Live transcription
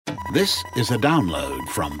This is a download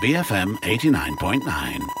from BFM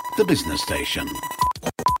 89.9, the business station.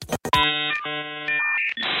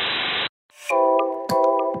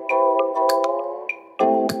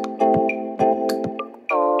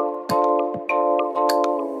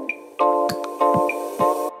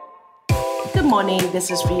 Good morning, this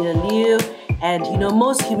is Frida Liu. And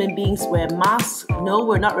most human beings wear masks. No,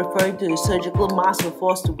 we're not referring to the surgical masks we're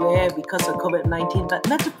forced to wear because of COVID-19, but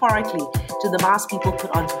metaphorically to the masks people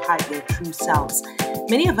put on to hide their true selves.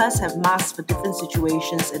 Many of us have masks for different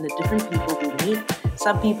situations and the different people we meet.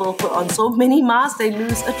 Some people put on so many masks they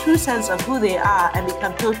lose a true sense of who they are and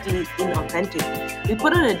become totally inauthentic. We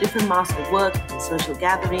put on a different mask at work, in social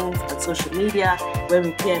gatherings, on social media, when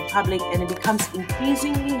we appear in public, and it becomes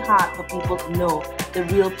increasingly hard for people to know the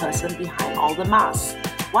real person behind all the masks.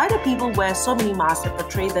 Why do people wear so many masks that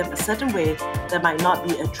portray them a certain way that might not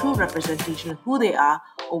be a true representation of who they are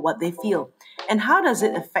or what they feel? And how does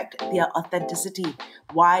it affect their authenticity?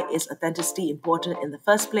 Why is authenticity important in the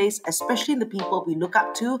first place, especially in the people we look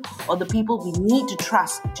up to or the people we need to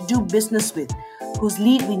trust to do business with, whose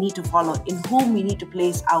lead we need to follow, in whom we need to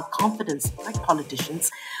place our confidence, like politicians?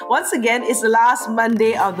 Once again, it's the last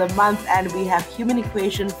Monday of the month and we have Human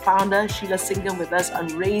Equation founder Sheila Singham with us on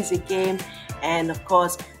Raise Your Game. And of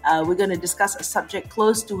course, we're going to discuss a subject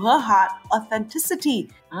close to her heart,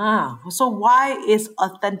 authenticity. So why is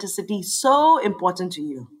authenticity so important to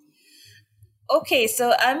you? Okay,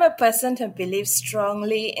 so I'm a person who believes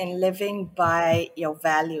strongly in living by your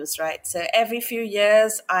values, right? So every few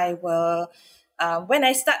years, I will, when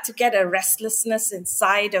I start to get a restlessness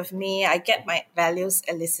inside of me, I get my values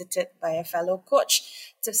elicited by a fellow coach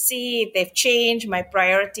to see if they've changed, my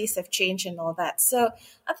priorities have changed and all that. So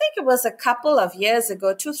I think it was a couple of years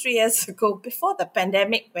ago, 2-3 years ago, before the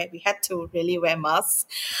pandemic, where we had to really wear masks.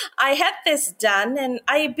 I had this done and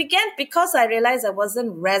I began, because I realized I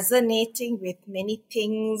wasn't resonating with many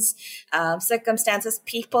things, circumstances,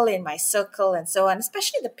 people in my circle and so on,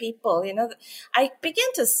 especially the people, I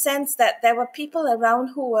began to sense that there were people around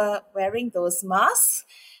who were wearing those masks.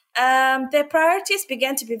 Their priorities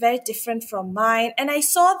began to be very different from mine. And I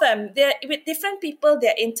saw them, they're with different people,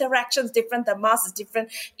 their interactions different, the mask is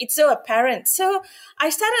different. It's so apparent. So I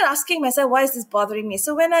started asking myself, why is this bothering me?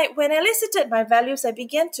 So when I elicited my values, I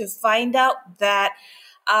began to find out that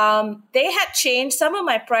they had changed. Some of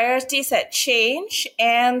my priorities had changed.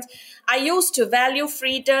 And I used to value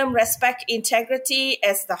freedom, respect, integrity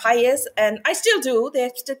as the highest. And I still do.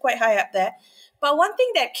 They're still quite high up there. But one thing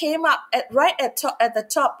that came up at the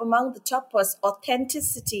top, among the top, was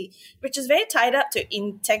authenticity, which is very tied up to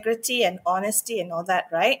integrity and honesty and all that,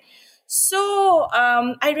 right? So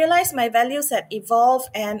I realized my values had evolved,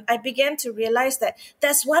 and I began to realize that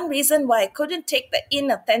that's one reason why I couldn't take the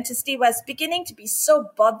inauthenticity. I was beginning to be so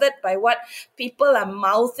bothered by what people are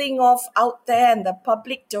mouthing off out there in the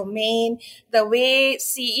public domain, the way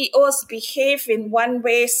CEOs behave in one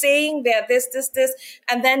way, saying they're this,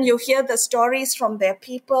 and then you hear the stories from their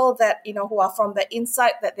people that, who are from the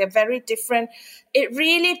inside, that they're very different. It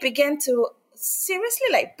really began to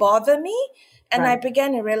seriously bother me. And right. I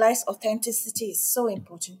began to realize authenticity is so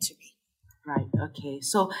important to me. Right. Okay.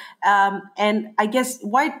 So, and I guess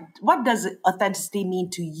what does authenticity mean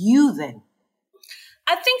to you then?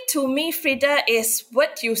 I think to me, Frida, is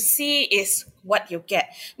what you see is what you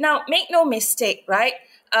get. Now, make no mistake, right?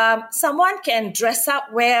 Someone can dress up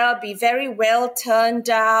well, be very well turned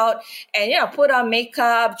out, and put on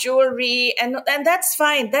makeup, jewelry, and that's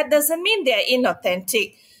fine. That doesn't mean they're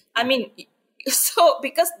inauthentic. I mean, so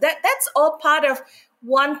because that's all part of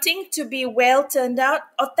wanting to be well turned out.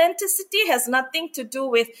 Authenticity has nothing to do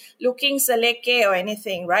with looking seleke or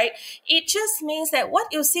anything, right? It just means that what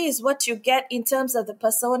you see is what you get in terms of the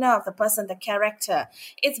persona of the person, the character.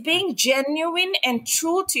 It's being genuine and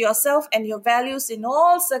true to yourself and your values in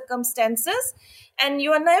all circumstances. And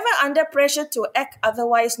you are never under pressure to act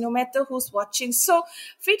otherwise, no matter who's watching. So,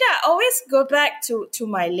 Frida, I always go back to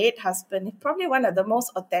my late husband, probably one of the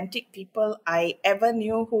most authentic people I ever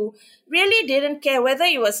knew, who really didn't care whether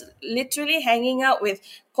he was literally hanging out with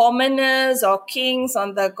commoners or kings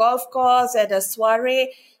on the golf course at a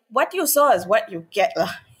soiree. What you saw is what you get.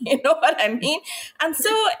 You know what I mean? And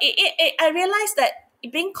so I realized that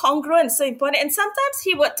being congruent is so important. And sometimes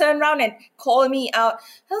he would turn around and call me out.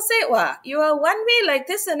 He'll say, well, you are one way like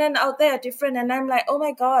this and then out there different. And I'm like, oh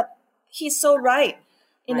my God, he's so right.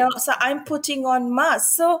 So I'm putting on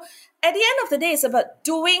masks. So at the end of the day, it's about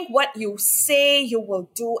doing what you say you will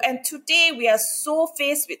do. And today we are so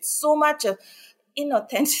faced with so much of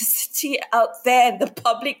inauthenticity out there in the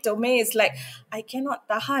public domain. It's like, I cannot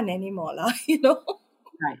tahan anymore,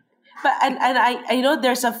 Right. But and I know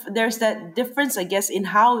there's that difference, I guess, in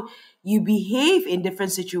how you behave in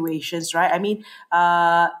different situations, right? I mean,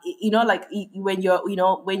 like when you're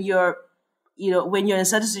when you're in a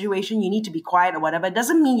certain situation, you need to be quiet or whatever. It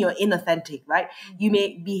doesn't mean you're inauthentic, right? You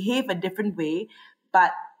may behave a different way,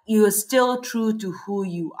 but you're still true to who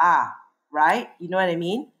you are, right? You know what I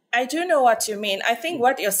mean? I do know what you mean. I think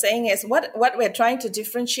what you're saying is what we're trying to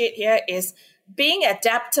differentiate here is being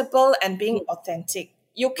adaptable and being authentic.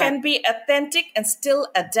 You can be authentic and still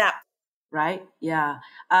adapt. Right? Yeah.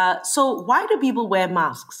 So why do people wear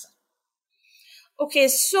masks? Okay,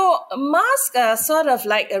 so masks are sort of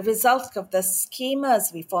like a result of the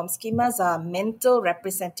schemas we form. Schemas are mental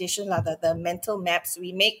representation, rather the mental maps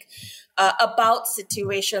we make about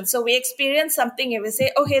situations. So we experience something and we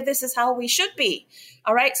say, okay, this is how we should be.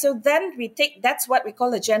 All right, so then that's what we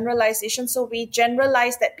call a generalization. So we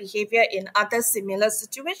generalize that behavior in other similar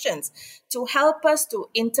situations to help us to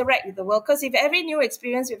interact with the world. Because if every new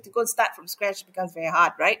experience we have to go and start from scratch, it becomes very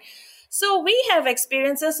hard, right? So we have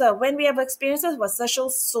experiences, when we have experiences with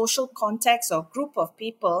social context or group of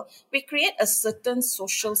people, we create a certain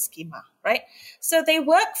social schema, right? So they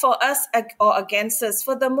work for us or against us.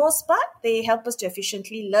 For the most part, they help us to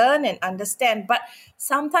efficiently learn and understand. But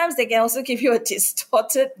sometimes they can also give you a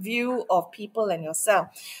distorted view of people and yourself.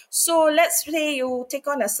 So let's say you take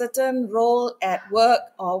on a certain role at work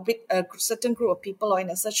or with a certain group of people or in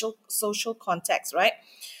a social context, right?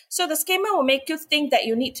 So the schema will make you think that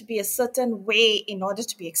you need to be a certain way in order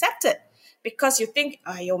to be accepted, because you think,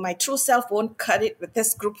 my true self won't cut it with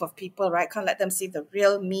this group of people, right? Can't let them see the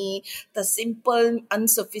real me, the simple,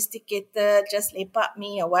 unsophisticated, just lepak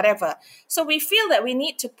me or whatever. So we feel that we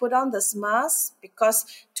need to put on this mask because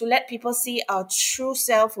to let people see our true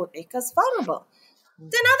self would make us vulnerable. Then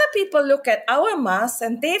other people look at our masks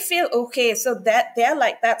and they feel, okay, so that they're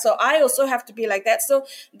like that. So I also have to be like that. So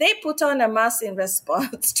they put on a mask in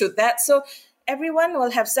response to that. So everyone will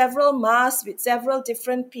have several masks with several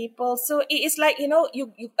different people. So it's like,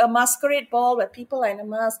 you a masquerade ball where people are in a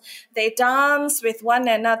mask. They dance with one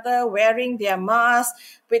another wearing their mask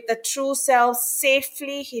with the true self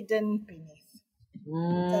safely hidden beneath.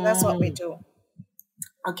 So that's what we do.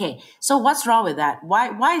 Okay, so what's wrong with that?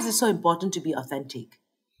 Why is it so important to be authentic?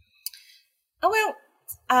 Well,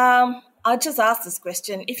 I'll just ask this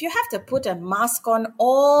question. If you have to put a mask on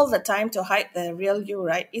all the time to hide the real you,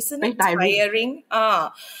 right? Isn't it tiring?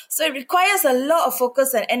 So it requires a lot of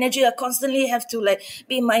focus and energy. I constantly have to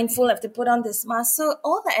be mindful, have to put on this mask. So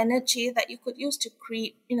all the energy that you could use to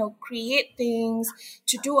create things,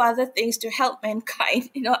 to do other things, to help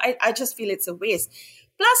mankind, I just feel it's a waste.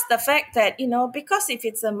 Plus the fact that, because if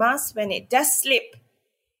it's a mask, when it does slip,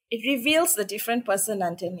 it reveals the different person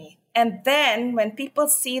underneath. And then when people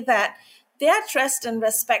see that, their trust and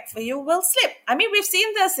respect for you will slip. I mean, we've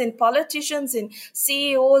seen this in politicians, in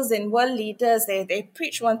CEOs, in world leaders. They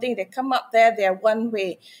preach one thing, they come up there, they're one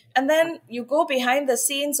way. And then you go behind the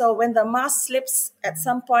scenes, or when the mask slips at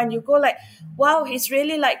some point, you go like, wow, he's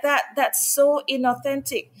really like that. That's so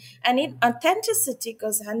inauthentic. And authenticity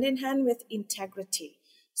goes hand in hand with integrity.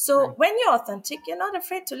 So when you're authentic, you're not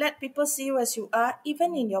afraid to let people see you as you are,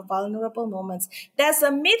 even in your vulnerable moments. There's a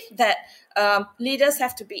myth that leaders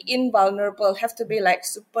have to be invulnerable, have to be like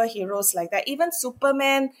superheroes like that. Even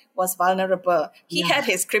Superman was vulnerable. He had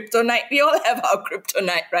his kryptonite. We all have our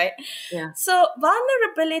kryptonite, right? Yeah. So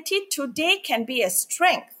vulnerability today can be a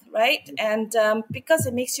strength. Right? And because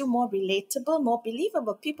it makes you more relatable, more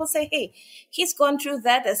believable. People say, hey, he's gone through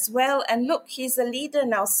that as well. And look, he's a leader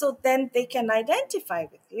now. So then they can identify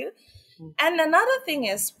with you. And another thing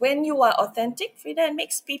is when you are authentic, Frida, it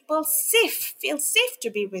makes people feel safe to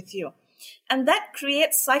be with you. And that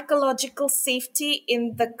creates psychological safety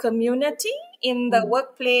in the community, in the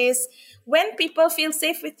workplace. When people feel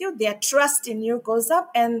safe with you, their trust in you goes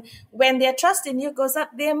up. And when their trust in you goes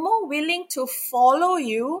up, they're more willing to follow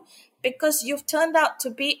you because you've turned out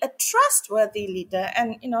to be a trustworthy leader.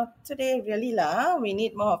 And, today really, we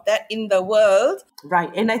need more of that in the world.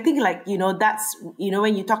 Right. And I think that's,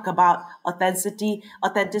 when you talk about authenticity,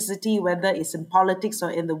 whether it's in politics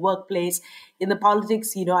or in the workplace, in the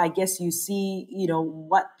politics, I guess you see,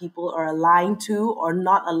 what people are aligned to or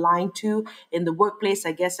not aligned to. In the workplace,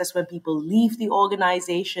 I guess that's when people leave the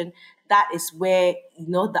organization. That is where,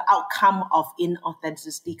 the outcome of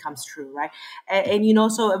inauthenticity comes true, right?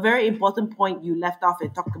 And so a very important point you left off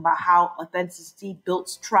and talked about how authenticity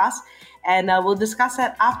builds trust. And we'll discuss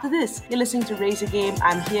that after this. You're listening to Raise Your Game.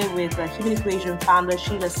 I'm here with Human Equation founder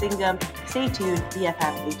Sheila Singham. Stay tuned,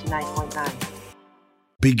 BFM 89.9.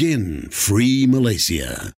 Begin Free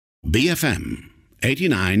Malaysia. BFM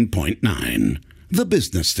 89.9, the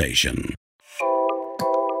business station.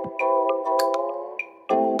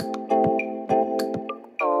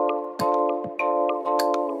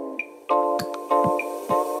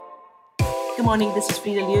 Good morning, this is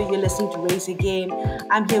Frida Liu. You're listening to Raise Your Game.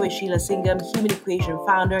 I'm here with Sheila Singham, Human Equation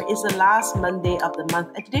founder. It's the last Monday of the month,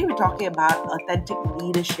 and today we're talking about authentic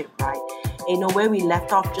leadership, right? You know, where we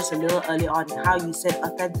left off just a little early on, how you said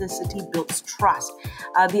authenticity builds trust.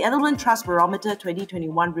 The Edelman Trust Barometer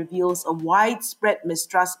 2021 reveals a widespread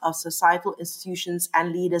mistrust of societal institutions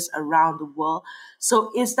and leaders around the world.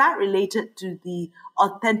 So is that related to the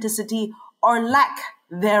authenticity or lack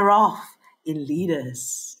thereof in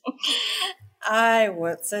leaders? I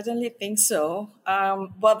would certainly think so.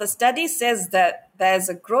 Well, the study says that there's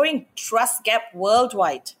a growing trust gap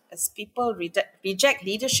worldwide as people reject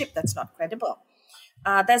leadership that's not credible.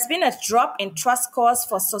 There's been a drop in trust scores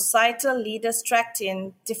for societal leaders tracked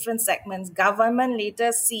in different segments: government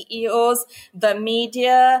leaders, CEOs, the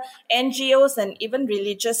media, NGOs, and even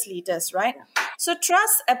religious leaders, right? So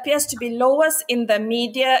trust appears to be lowest in the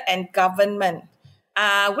media and government.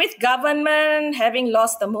 With government having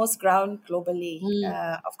lost the most ground globally.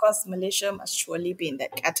 Of course, Malaysia must surely be in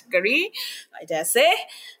that category, I dare say.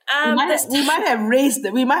 We might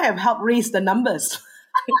have helped raise the numbers.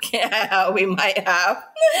 Yeah, we might have.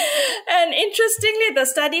 And interestingly, the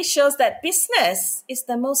study shows that business is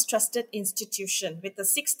the most trusted institution with a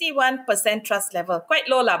 61% trust level. Quite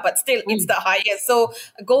low, but still it's the highest. So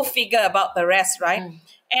go figure about the rest, right?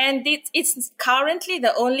 And it's currently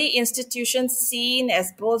the only institution seen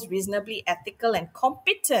as both reasonably ethical and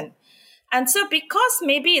competent. And so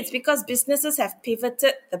because businesses have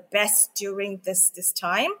pivoted the best during this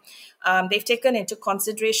time, they've taken into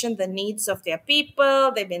consideration the needs of their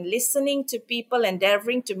people. They've been listening to people,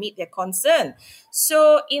 endeavoring to meet their concern.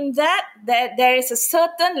 So in that, there is a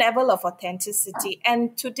certain level of authenticity.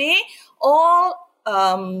 And today, all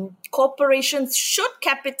corporations should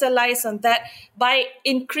capitalize on that by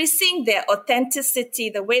increasing their authenticity,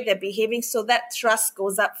 the way they're behaving, so that trust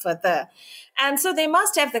goes up further. And so they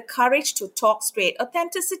must have the courage to talk straight.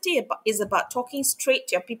 Authenticity is about talking straight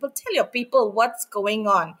to your people. Tell your people what's going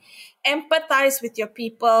on. Empathize with your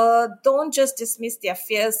people. Don't just dismiss their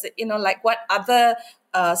fears, like what other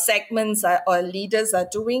segments or leaders are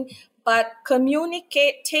doing, but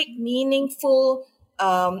communicate, take meaningful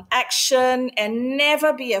action, and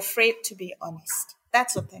never be afraid to be honest.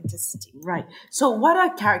 That's authenticity. Right. So what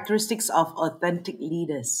are characteristics of authentic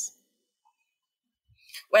leaders?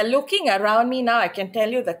 Well, looking around me now, I can tell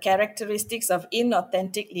you the characteristics of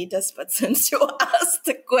inauthentic leaders. But since you asked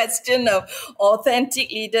the question of authentic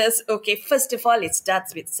leaders, okay, first of all, it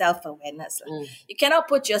starts with self-awareness. You cannot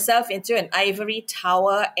put yourself into an ivory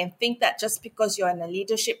tower and think that just because you're in a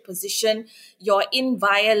leadership position, you're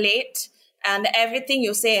inviolate and everything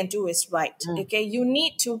you say and do is right. Okay, you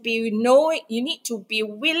need to be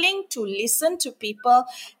willing to listen to people,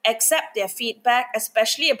 accept their feedback,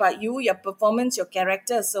 especially about you, your performance, your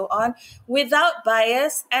character, and so on, without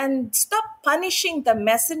bias, and stop punishing the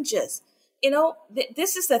messengers.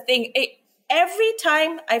 This is the thing. Every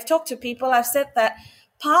time I've talked to people, I've said that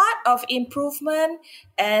part of improvement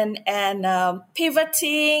and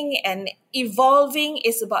pivoting and evolving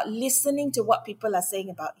is about listening to what people are saying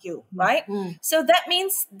about you, right? So that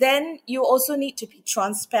means then you also need to be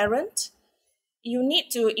transparent. You need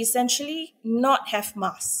to essentially not have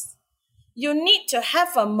masks. You need to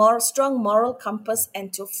have a strong moral compass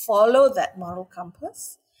and to follow that moral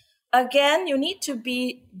compass. Again, you need to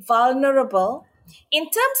be vulnerable in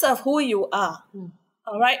terms of who you are.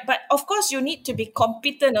 All right. But of course, you need to be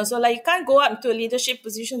competent also. Like, you can't go up into a leadership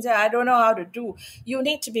position and say, I don't know how to do. You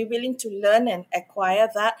need to be willing to learn and acquire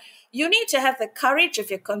that. You need to have the courage of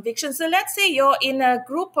your convictions. So let's say you're in a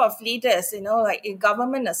group of leaders, like in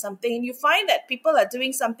government or something, and you find that people are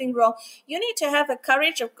doing something wrong. You need to have the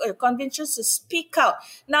courage of your convictions to speak out.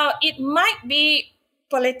 Now, it might be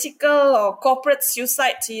political or corporate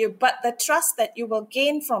suicide to you, but the trust that you will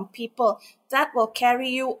gain from people, that will carry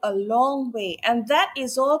you a long way. And that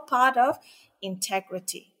is all part of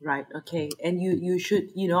integrity. Right. Okay. And you should,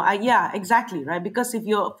 yeah, exactly. Right. Because if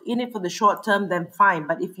you're in it for the short term, then fine.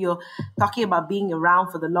 But if you're talking about being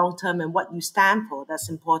around for the long term and what you stand for, that's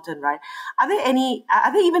important, right? Are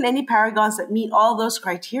there even any paragons that meet all those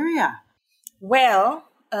criteria? Well,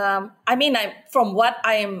 from what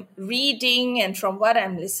I'm reading and from what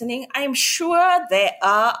I'm listening, I'm sure there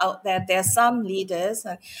are out there. There are some leaders,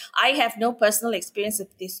 and I have no personal experience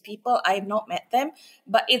with these people. I have not met them,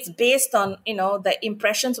 but it's based on, the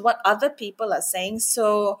impressions, what other people are saying.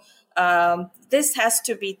 So this has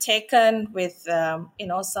to be taken with,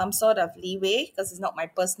 some sort of leeway because it's not my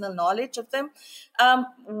personal knowledge of them.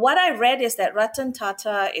 What I read is that Ratan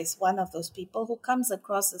Tata is one of those people who comes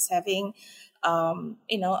across as having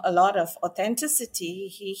a lot of authenticity.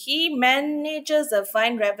 He manages a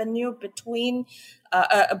fine revenue between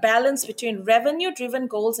a balance between revenue-driven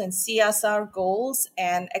goals and CSR goals.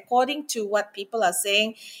 And according to what people are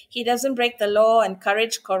saying, he doesn't break the law,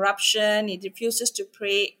 encourage corruption. He refuses to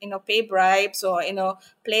pay bribes or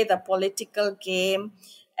play the political game,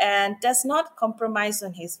 and does not compromise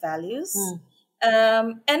on his values.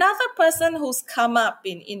 Another person who's come up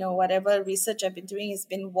in whatever research I've been doing has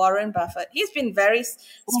been Warren Buffett. He's been very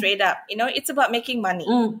straight up. It's about making money,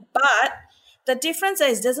 but the difference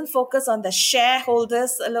is doesn't focus on the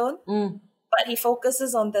shareholders alone, but he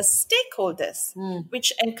focuses on the stakeholders,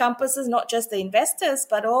 which encompasses not just the investors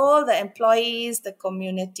but all the employees, the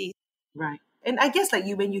community. Right. And I guess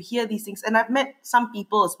when you hear these things, and I've met some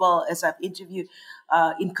people as well as I've interviewed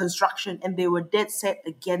in construction, and they were dead set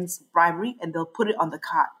against bribery, and they'll put it on the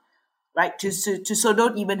card, right? So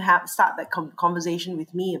don't even start that conversation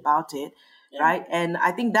with me about it, right? And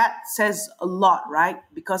I think that says a lot, right?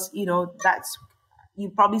 Because you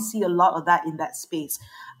probably see a lot of that in that space,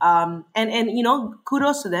 and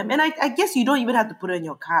kudos to them. And I guess you don't even have to put it on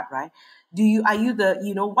your card, right? Are you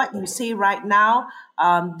what you say right now?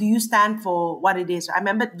 Do you stand for what it is? I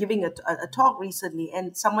remember giving a talk recently,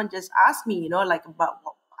 and someone just asked me, about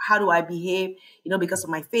how do I behave, because of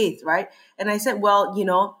my faith, right? And I said, well,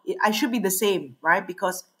 I should be the same, right?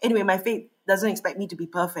 Because anyway, my faith doesn't expect me to be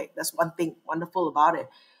perfect. That's one thing wonderful about it.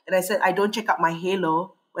 And I said, I don't check out my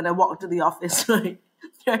halo when I walk to the office, right?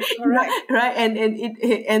 Right,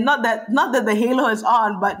 and not that the halo is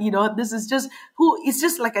on, but this is just it's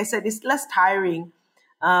just like I said, it's less tiring,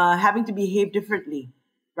 having to behave differently,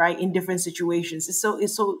 right, in different situations. It's true.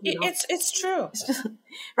 It's just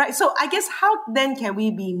right. So I guess how then can we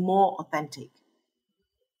be more authentic?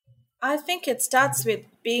 I think it starts with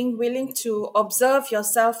being willing to observe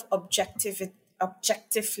yourself objectively.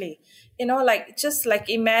 Just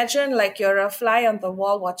imagine you're a fly on the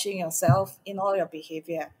wall watching yourself in all your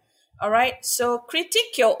behavior. All right. So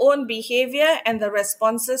critique your own behavior and the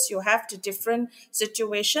responses you have to different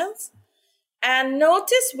situations, and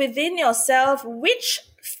notice within yourself which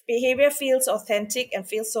behavior feels authentic and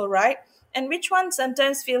feels so right, and which one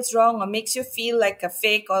sometimes feels wrong or makes you feel like a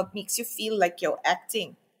fake or makes you feel like you're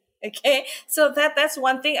acting. Okay, so that's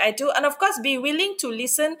one thing I do. And of course, be willing to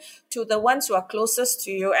listen to the ones who are closest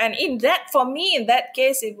to you. And in that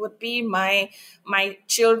case, it would be my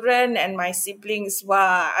children and my siblings.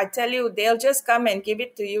 Wow, I tell you, they'll just come and give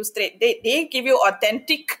it to you straight. They give you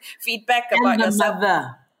authentic feedback about yourself.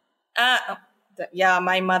 Mother.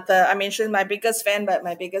 My mother. I mean, she's my biggest fan, but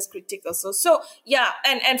my biggest critic also. So,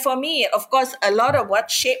 and for me, of course, a lot of what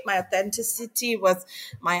shaped my authenticity was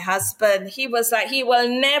my husband. He was he will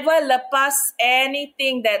never lepas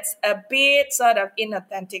anything that's a bit sort of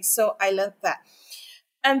inauthentic. So I learned that.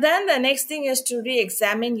 And then the next thing is to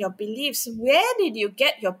re-examine your beliefs. Where did you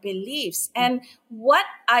get your beliefs? And what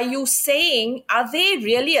are you saying? Are they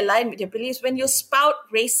really aligned with your beliefs? When you spout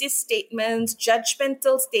racist statements,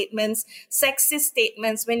 judgmental statements, sexist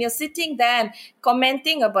statements, when you're sitting there and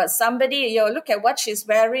commenting about somebody, look at what she's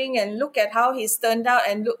wearing and look at how he's turned out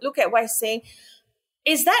and look at what he's saying.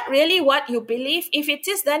 Is that really what you believe? If it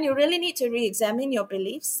is, then you really need to re-examine your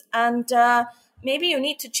beliefs. And maybe you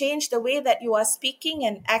need to change the way that you are speaking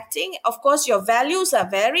and acting. Of course, your values are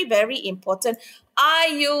very, very important. Are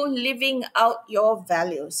you living out your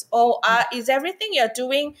values? Or is everything you're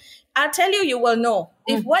doing, I'll tell you, you will know.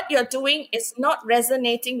 If what you're doing is not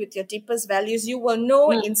resonating with your deepest values, you will know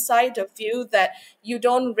inside of you that you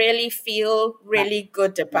don't really feel really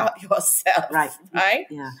good about yourself. Right. Right?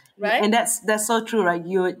 Yeah. Right. And that's so true, right?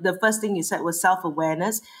 The first thing you said was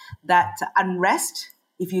self-awareness, that unrest.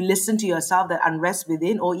 If you listen to yourself, that unrest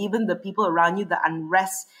within, or even the people around you, the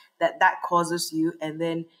unrest that causes you. And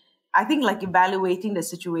then I think evaluating the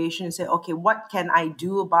situation and say, okay, what can I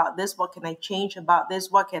do about this? What can I change about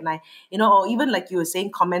this? What can I, or even like you were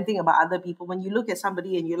saying, commenting about other people. When you look at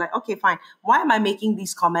somebody and you're like, okay, fine. Why am I making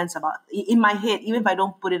these comments in my head, even if I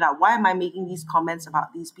don't put it out, why am I making these comments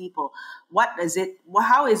about these people?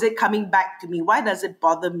 How is it coming back to me? Why does it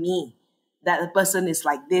bother me that the person is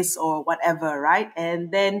like this or whatever, right? And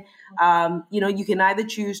then, you can either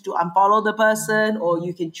choose to unfollow the person, or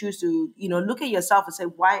you can choose to, look at yourself and say,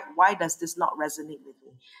 why does this not resonate with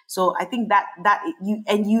me? So I think that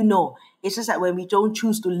it's just that when we don't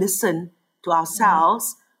choose to listen to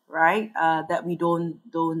ourselves, right, that we don't,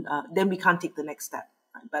 then we can't take the next step.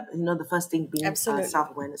 Right? But, the first thing being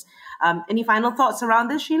self-awareness. Any final thoughts around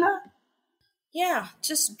this, Sheila? Yeah,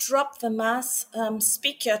 just drop the mask,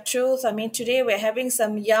 speak your truth. I mean, today we're having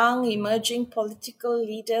some young, emerging political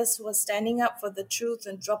leaders who are standing up for the truth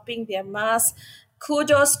and dropping their mask.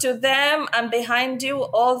 kudos to them. I'm behind you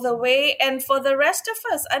all the way. And for the rest of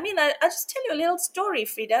us, I just tell you a little story,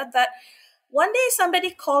 Frida, that one day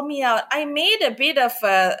somebody called me out. I made a bit of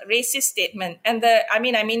a racist statement. And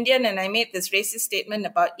I'm Indian, and I made this racist statement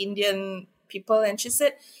about Indian people. And she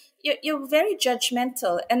said, you're very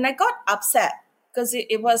judgmental. And I got upset because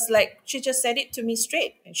it was like, she just said it to me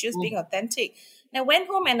straight and she was being authentic. And I went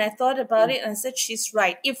home and I thought about it and I said, she's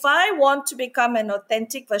right. If I want to become an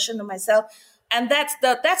authentic version of myself, and that's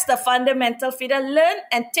the fundamental, Frida, learn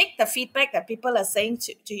and take the feedback that people are saying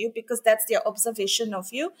to you, because that's their observation of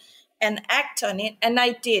you, and act on it. And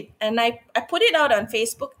I did. And I put it out on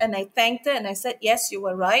Facebook and I thanked her and I said, yes, you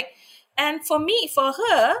were right. And for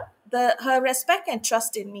her, her respect and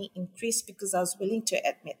trust in me increased because I was willing to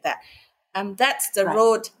admit that. That's the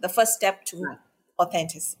road, the first step to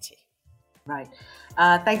authenticity. Right.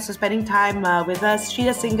 Thanks for spending time with us.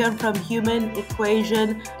 Shrida Singham from Human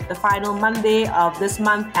Equation, the final Monday of this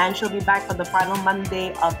month, and she'll be back for the final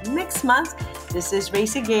Monday of next month. This is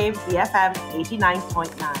Racy Gabe, BFM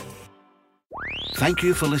 89.9. Thank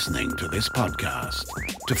you for listening to this podcast.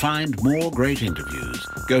 To find more great interviews,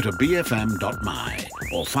 go to bfm.my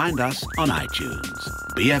or find us on iTunes.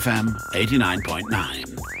 BFM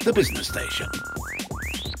 89.9, the business station.